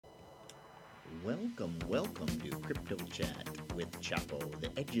Welcome to Crypto Chat with Chapo, the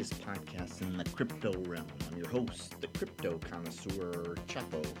edgiest podcast in the crypto realm. I'm your host, the crypto connoisseur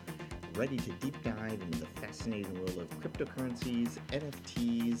Chapo, ready to deep dive into the fascinating world of cryptocurrencies,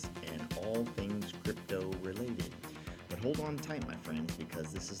 NFTs, and all things crypto related. But hold on tight, my friends,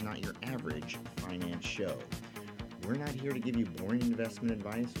 because this is not your average finance show. We're not here to give you boring investment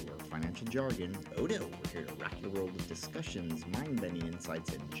advice or financial jargon. Oh no, we're here to rock your world with discussions, mind-bending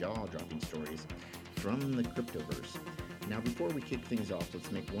insights, and jaw-dropping stories from the cryptoverse. Now, before we kick things off,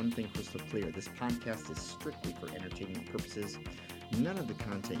 let's make one thing crystal clear. This podcast is strictly for entertainment purposes. None of the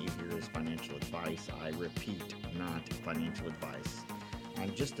content you hear is financial advice. I repeat, not financial advice.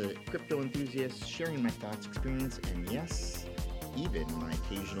 I'm just a crypto enthusiast sharing my thoughts, experience, and yes, even my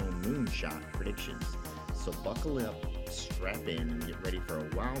occasional moonshot predictions. So buckle up, strap in, and get ready for a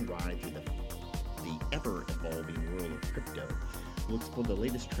wild ride through the ever-evolving world of crypto. We'll explore the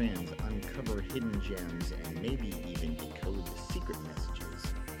latest trends, uncover hidden gems, and maybe even decode the secret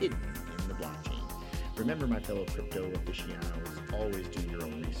messages hidden in the blockchain. Remember, my fellow crypto aficionados, always do your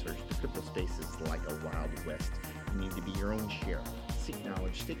own research. The crypto space is like a wild west. You need to be your own sheriff. Seek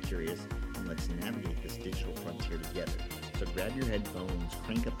knowledge, stay curious, and let's navigate this digital frontier together. So grab your headphones,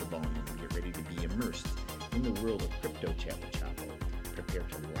 crank up the volume, and get ready to be immersed in the world of Crypto Chat with Chapo. Prepare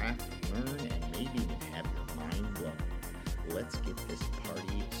to laugh, learn, and maybe even have your mind blown. Let's get this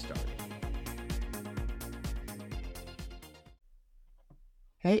party started.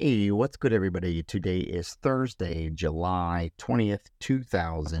 Hey, what's good, everybody? Today is Thursday, July 20th,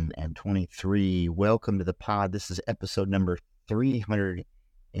 2023. Welcome to the pod. This is episode number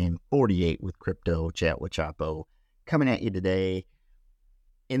 348 with Crypto Chat with Chapo. Coming at you today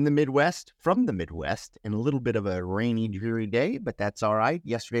in the Midwest, from the Midwest, in a little bit of a rainy, dreary day, but that's all right.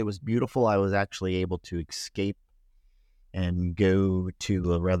 Yesterday was beautiful. I was actually able to escape and go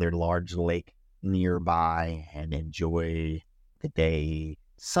to a rather large lake nearby and enjoy the day,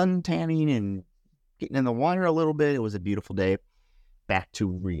 sun tanning and getting in the water a little bit. It was a beautiful day. Back to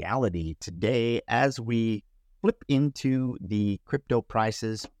reality today as we flip into the crypto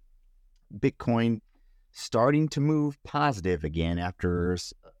prices. Bitcoin starting to move positive again after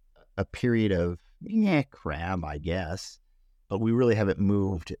a period of crap, I guess. But we really haven't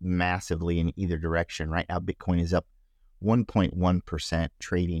moved massively in either direction. Right now, Bitcoin is up 1.1%,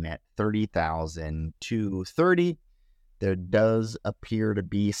 trading at 30,230. There does appear to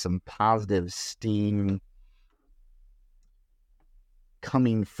be some positive steam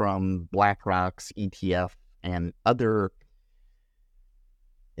coming from BlackRock's ETF and other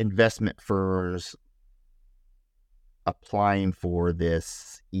investment firms applying for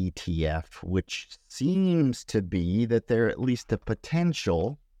this ETF, which seems to be that there at least a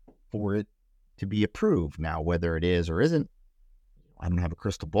potential for it to be approved. Now, whether it is or isn't, I don't have a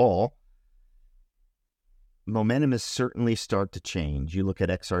crystal ball. Momentum is certainly start to change. You look at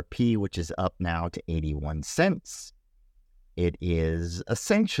XRP, which is up now to 81 cents. It is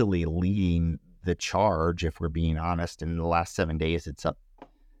essentially leading the charge, if we're being honest. In the last 7 days, it's up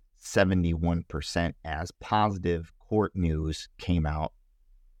 71% as positive court news came out.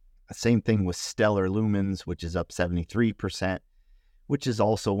 Same thing with Stellar Lumens, which is up 73%, which is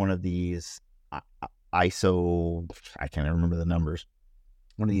also one of these ISO, I can't remember the numbers,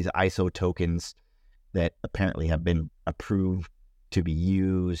 one of these ISO tokens that apparently have been approved to be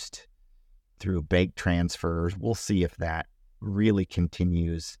used through bank transfers. We'll see if that really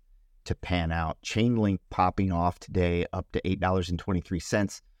continues to pan out. Chainlink popping off today up to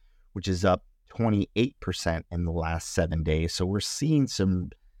 $8.23, which is up 28% in the last 7 days. So we're seeing some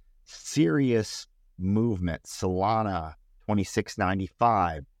serious movement. Solana,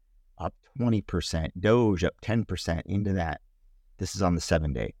 $26.95, up 20%. Doge up 10% into that. This is on the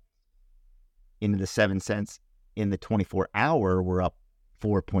 7-day. Into the 7 cents. In the 24-hour, we're up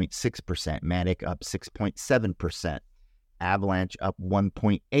 4.6%. Matic up 6.7%. Avalanche up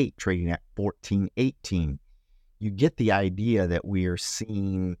 1.8%, trading at $14.18. You get the idea that we are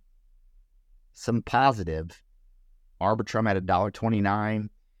seeing some positive. Arbitrum at $1.29.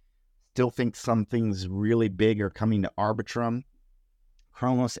 Still think some things really big are coming to Arbitrum.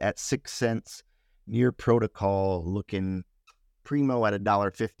 Kronos at 6 cents. Near Protocol looking primo at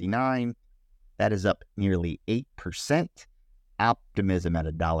 $1.59. That is up nearly 8%. Optimism at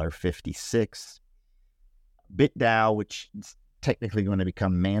 $1.56. BitDAO, which is technically going to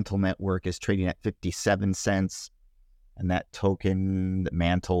become Mantle Network, is trading at 57 cents. And that token, the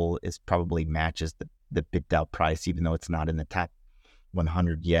Mantle, is probably matches the BitDAO price, even though it's not in the top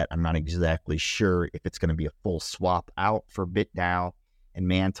 100 yet. I'm not exactly sure if it's going to be a full swap out for BitDAO and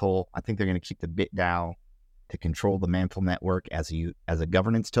Mantle. I think they're going to keep the BitDAO to control the Mantle Network as a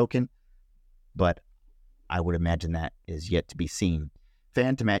governance token. but I would imagine that is yet to be seen.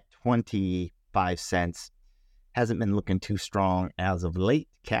 Phantom at 25 cents. Hasn't been looking too strong as of late.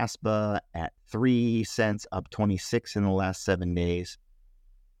 Caspa at 3 cents, up 26 in the last 7 days.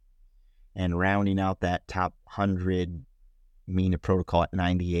 And rounding out that top 100, Mina Protocol at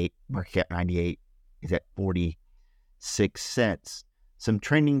 98, market cap 98 is at 46 cents. Some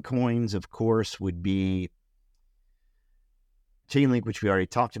trending coins, of course, would be Chainlink, which we already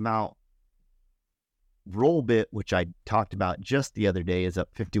talked about. Rollbit, which I talked about just the other day, is up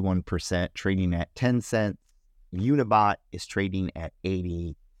 51%, trading at 10 cents. Unibot is trading at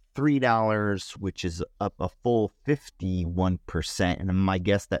 $83, which is up a full 51%. And my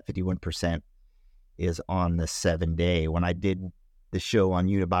guess that 51% is on the 7-day. When I did the show on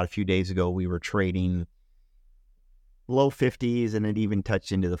Unibot a few days ago, we were trading low 50s, and it even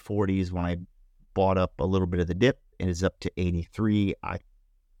touched into the 40s when I bought up a little bit of the dip. It is up to 83. I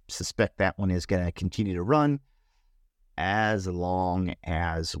suspect that one is going to continue to run as long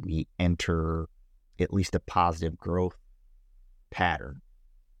as we enter at least a positive growth pattern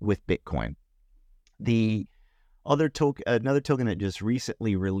with Bitcoin. The other token, another token that just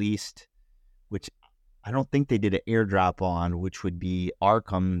recently released, which I don't think they did an airdrop on, which would be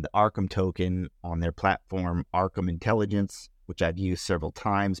Arkham, the Arkham token on their platform, Arkham Intelligence, which I've used several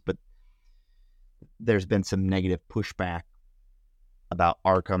times, but there's been some negative pushback about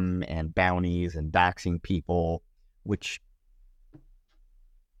Arkham and bounties and doxing people, which,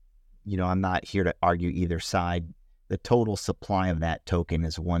 I'm not here to argue either side. The total supply of that token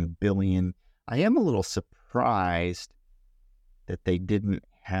is 1 billion. I am a little surprised that they didn't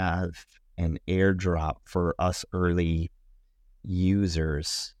have an airdrop for us early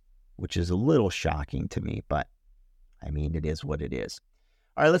users, which is a little shocking to me, but it is what it is.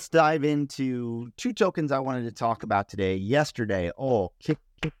 All right, let's dive into 2 tokens I wanted to talk about today. Yesterday, kick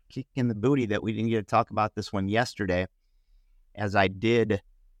in the booty that we didn't get to talk about this one yesterday, as I did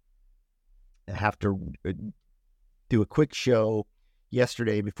have to do a quick show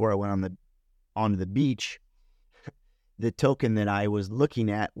yesterday before I went onto the beach. The token that I was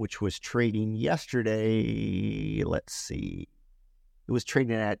looking at, which was trading yesterday, let's see, it was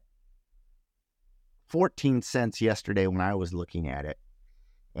trading at 14 cents yesterday when I was looking at it.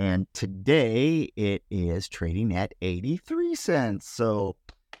 And today it is trading at 83 cents. So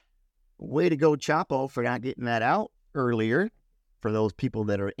way to go, Chapo, for not getting that out earlier. For those people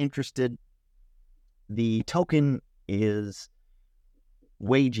that are interested, the token is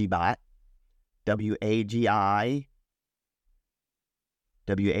WagieBot, WAGIE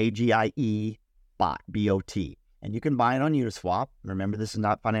bot, B-O-T. And you can buy it on Uniswap. Remember, this is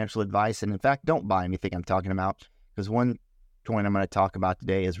not financial advice. And in fact, don't buy anything I'm talking about, because one coin I'm going to talk about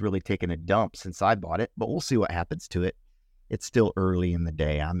today has really taken a dump since I bought it, but we'll see what happens to it. It's still early in the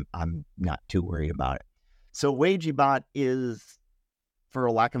day. I'm not too worried about it. So WagieBot is, for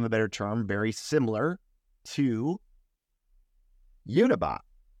a lack of a better term, very similar to Unibot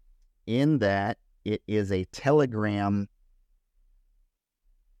in that it is a Telegram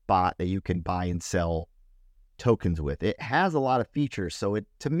bot that you can buy and sell tokens with. It has a lot of features, so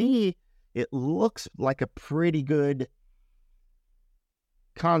to me it looks like a pretty good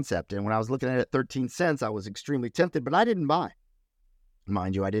concept. And when I was looking at it at 13 cents, I was extremely tempted, but I didn't buy.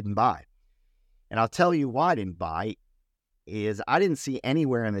 Mind you, I didn't buy. And I'll tell you why I didn't buy is I didn't see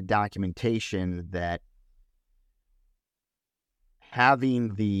anywhere in the documentation that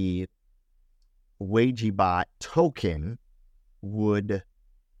having the WagieBot token would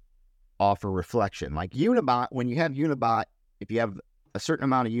offer reflection. Like Unibot, when you have Unibot, if you have a certain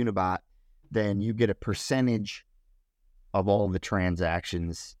amount of Unibot, then you get a percentage of all the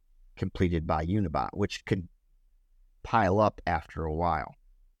transactions completed by Unibot, which could pile up after a while.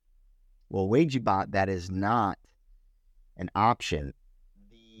 Well, WagieBot, that is not an option.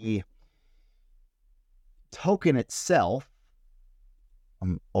 The token itself,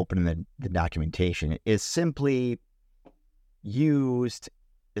 I'm opening the documentation, it is simply used,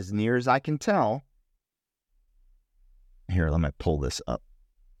 as near as I can tell. Here, let me pull this up.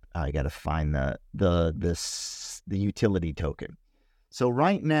 I got to find the utility token. So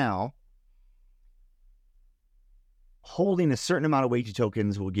right now, holding a certain amount of Wagie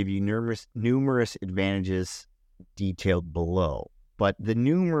tokens will give you numerous advantages detailed below. But the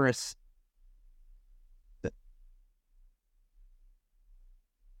numerous,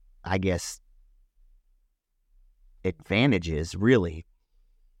 I guess, advantages really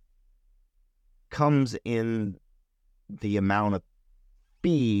comes in the amount of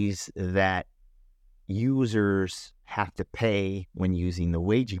fees that users have to pay when using the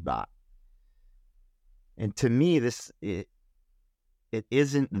WagieBot. And to me, it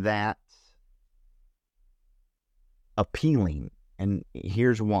isn't that appealing. And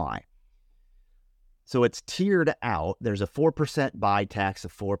here's why. So it's tiered out. There's a 4% buy tax, a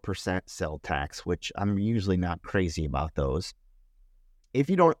 4% sell tax, which I'm usually not crazy about those. If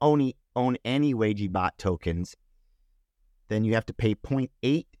you don't own any WagieBot tokens, then you have to pay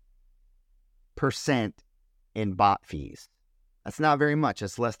 0.8% in bot fees. That's not very much.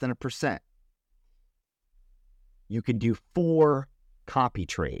 That's less than 1%. You can do 4 copy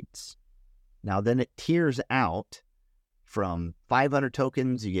trades. Now then it tiers out from 500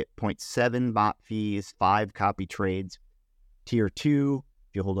 tokens, you get 0.7 bot fees, 5 copy trades. Tier 2,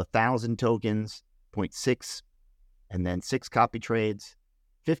 if you hold 1,000 tokens, 0.6, and then 6 copy trades.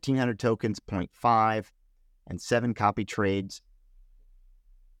 1,500 tokens, 0.5, and 7 copy trades.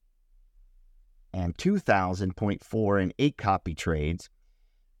 And 2,000, 0.4, and 8 copy trades.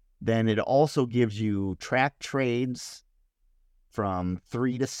 Then it also gives you track trades from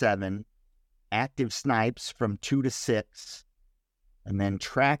 3 to 7, active snipes from 2 to 6, and then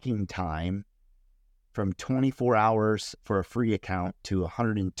tracking time from 24 hours for a free account to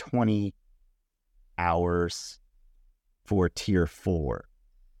 120 hours for tier 4.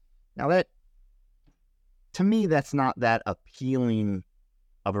 Now that, to me, that's not that appealing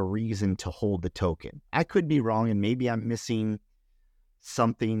of a reason to hold the token. I could be wrong, and maybe I'm missing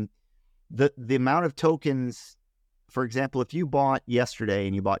something. The amount of tokens, for example, if you bought yesterday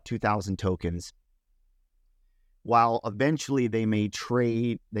and you bought 2,000 tokens, while eventually they may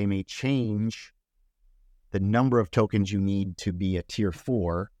change the number of tokens you need to be a tier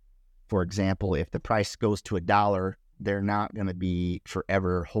 4. For example, if the price goes to $1, they're not going to be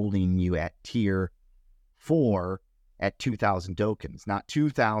forever holding you at tier 4 at 2,000 tokens, not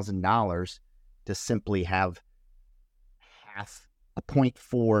 $2,000 to simply have half a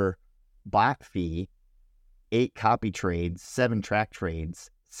 0.4 bot fee, 8 copy trades, 7 track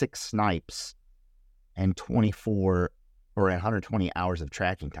trades, 6 snipes, and 24 or 120 hours of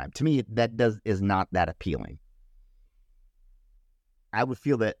tracking time. To me, that is not that appealing. I would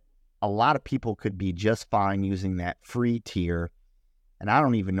feel that a lot of people could be just fine using that free tier. And I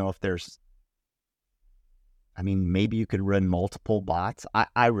don't even know if there's, maybe you could run multiple bots.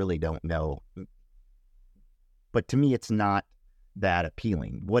 I really don't know. But to me, it's not that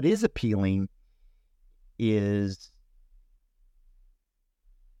appealing. What is appealing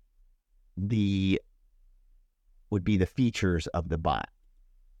would be the features of the bot.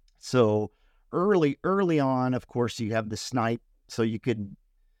 So early on, of course, you have the snipe. So you could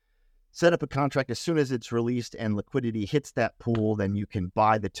set up a contract as soon as it's released and liquidity hits that pool, then you can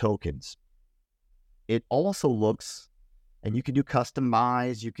buy the tokens. It also looks, and you can do custom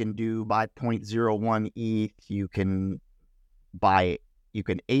buys, you can do buy 0.01 ETH, you can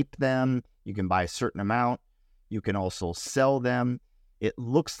ape them, you can buy a certain amount, you can also sell them. It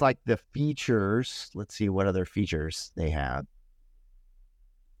looks like the features, let's see what other features they have.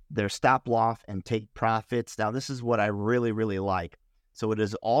 Their stop loss and take profits. Now this is what I really, really like. So it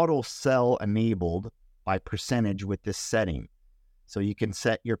is auto sell enabled by percentage with this setting. So you can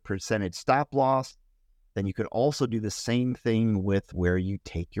set your percentage stop loss. Then you could also do the same thing with where you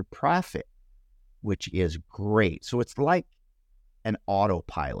take your profit, which is great. So it's like an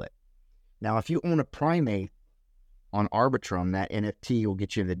autopilot. Now, if you own a primate on Arbitrum, that NFT will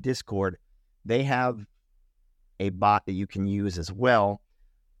get you in the Discord. They have a bot that you can use as well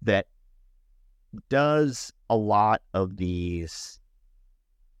that does a lot of these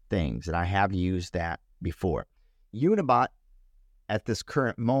things, and I have used that before. Unibot at this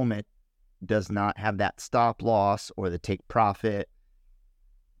current moment does not have that stop loss or the take profit,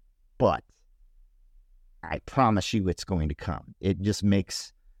 but I promise you it's going to come. It just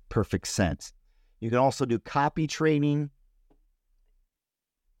makes perfect sense. You can also do copy trading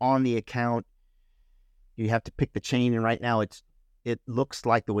on the account. You have to pick the chain, and right now it looks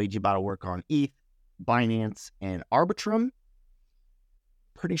like the WagieBot will work on ETH, Binance, and Arbitrum.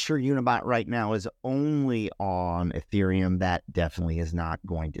 Pretty sure Unibot right now is only on Ethereum. That definitely is not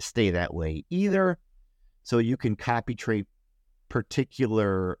going to stay that way either. So you can copy trade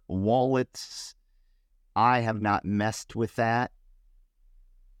particular wallets. I have not messed with that,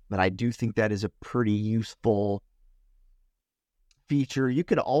 but I do think that is a pretty useful feature. You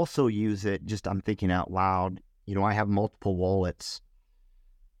could also use it, I'm thinking out loud, I have multiple wallets,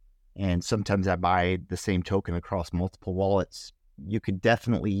 and sometimes I buy the same token across multiple wallets. You could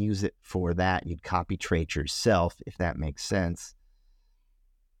definitely use it for that. You'd copy trade yourself, if that makes sense.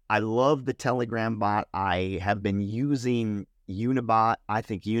 I love the Telegram bot. I have been using Unibot. I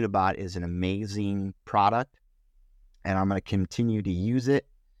think Unibot is an amazing product, and I'm going to continue to use it.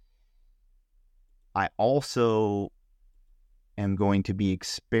 I also am going to be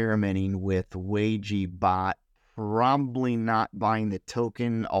experimenting with WagieBot probably not buying the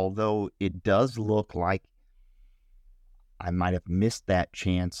token, although it does look like I might have missed that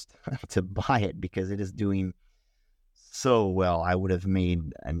chance to buy it because it is doing so well. I would have made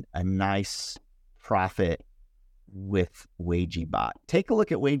a nice profit with WagieBot. Take a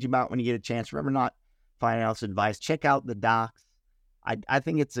look at WagieBot when you get a chance. Remember, not financial advice. Check out the docs. I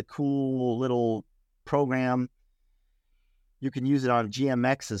think it's a cool little program. You can use it on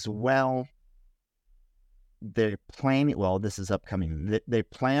GMX as well. They're planning, well, this is upcoming. They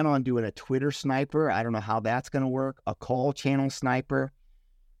plan on doing a Twitter sniper. I don't know how that's going to work. A call channel sniper,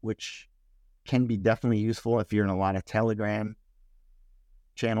 which can be definitely useful if you're in a lot of Telegram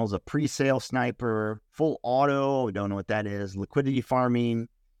channels. A pre-sale sniper, full auto, we don't know what that is, liquidity farming,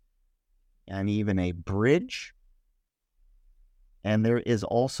 and even a bridge. And there is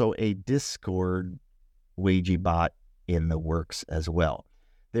also a Discord WagieBot in the works as well.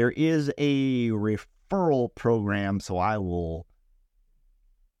 There is a referral program, so I will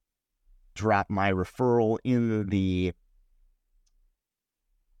drop my referral in the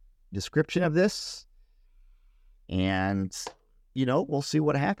description of this. And, we'll see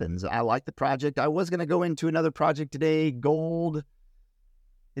what happens. I like the project. I was going to go into another project today, gold.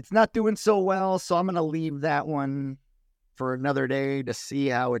 It's not doing so well, so I'm going to leave that one for another day to see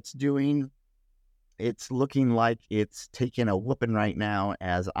how it's doing. It's looking like it's taking a whooping right now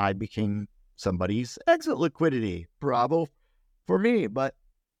as I became somebody's exit liquidity. Bravo for me. But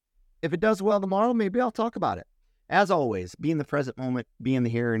if it does well tomorrow, maybe I'll talk about it. As always, be in the present moment, be in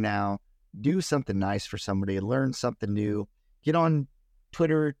the here and now, do something nice for somebody, learn something new, get on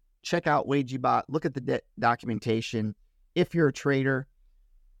Twitter, check out WagieBot, look at the documentation. If you're a trader,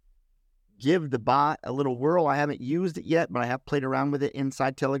 give the bot a little whirl. I haven't used it yet, but I have played around with it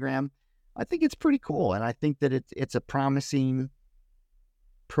inside Telegram. I think it's pretty cool, and I think that it's a promising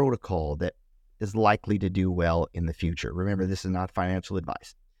protocol that is likely to do well in the future. Remember, this is not financial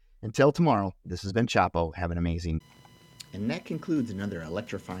advice. Until tomorrow, this has been Chapo. Have an amazing. And that concludes another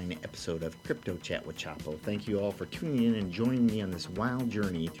electrifying episode of Crypto Chat with Chapo. Thank you all for tuning in and joining me on this wild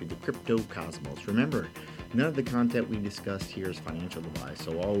journey through the crypto cosmos. Remember, none of the content we discussed here is financial advice,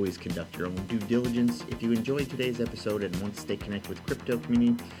 so always conduct your own due diligence. If you enjoyed today's episode and want to stay connected with the crypto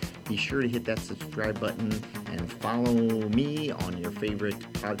community, be sure to hit that subscribe button and follow me on your favorite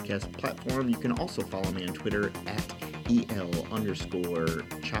podcast platform. You can also follow me on Twitter at EL_Chapo_GB.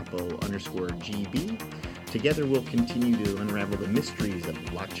 Together, we'll continue to unravel the mysteries of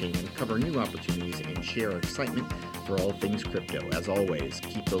the blockchain, uncover new opportunities, and share our excitement for all things crypto. As always,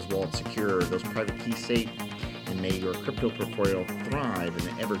 keep those wallets secure, those private keys safe, and may your crypto portfolio thrive in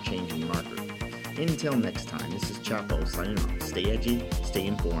the ever-changing market. Until next time, this is Chapo signing off. Stay edgy, stay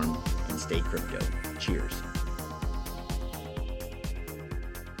informed, and stay crypto. Cheers.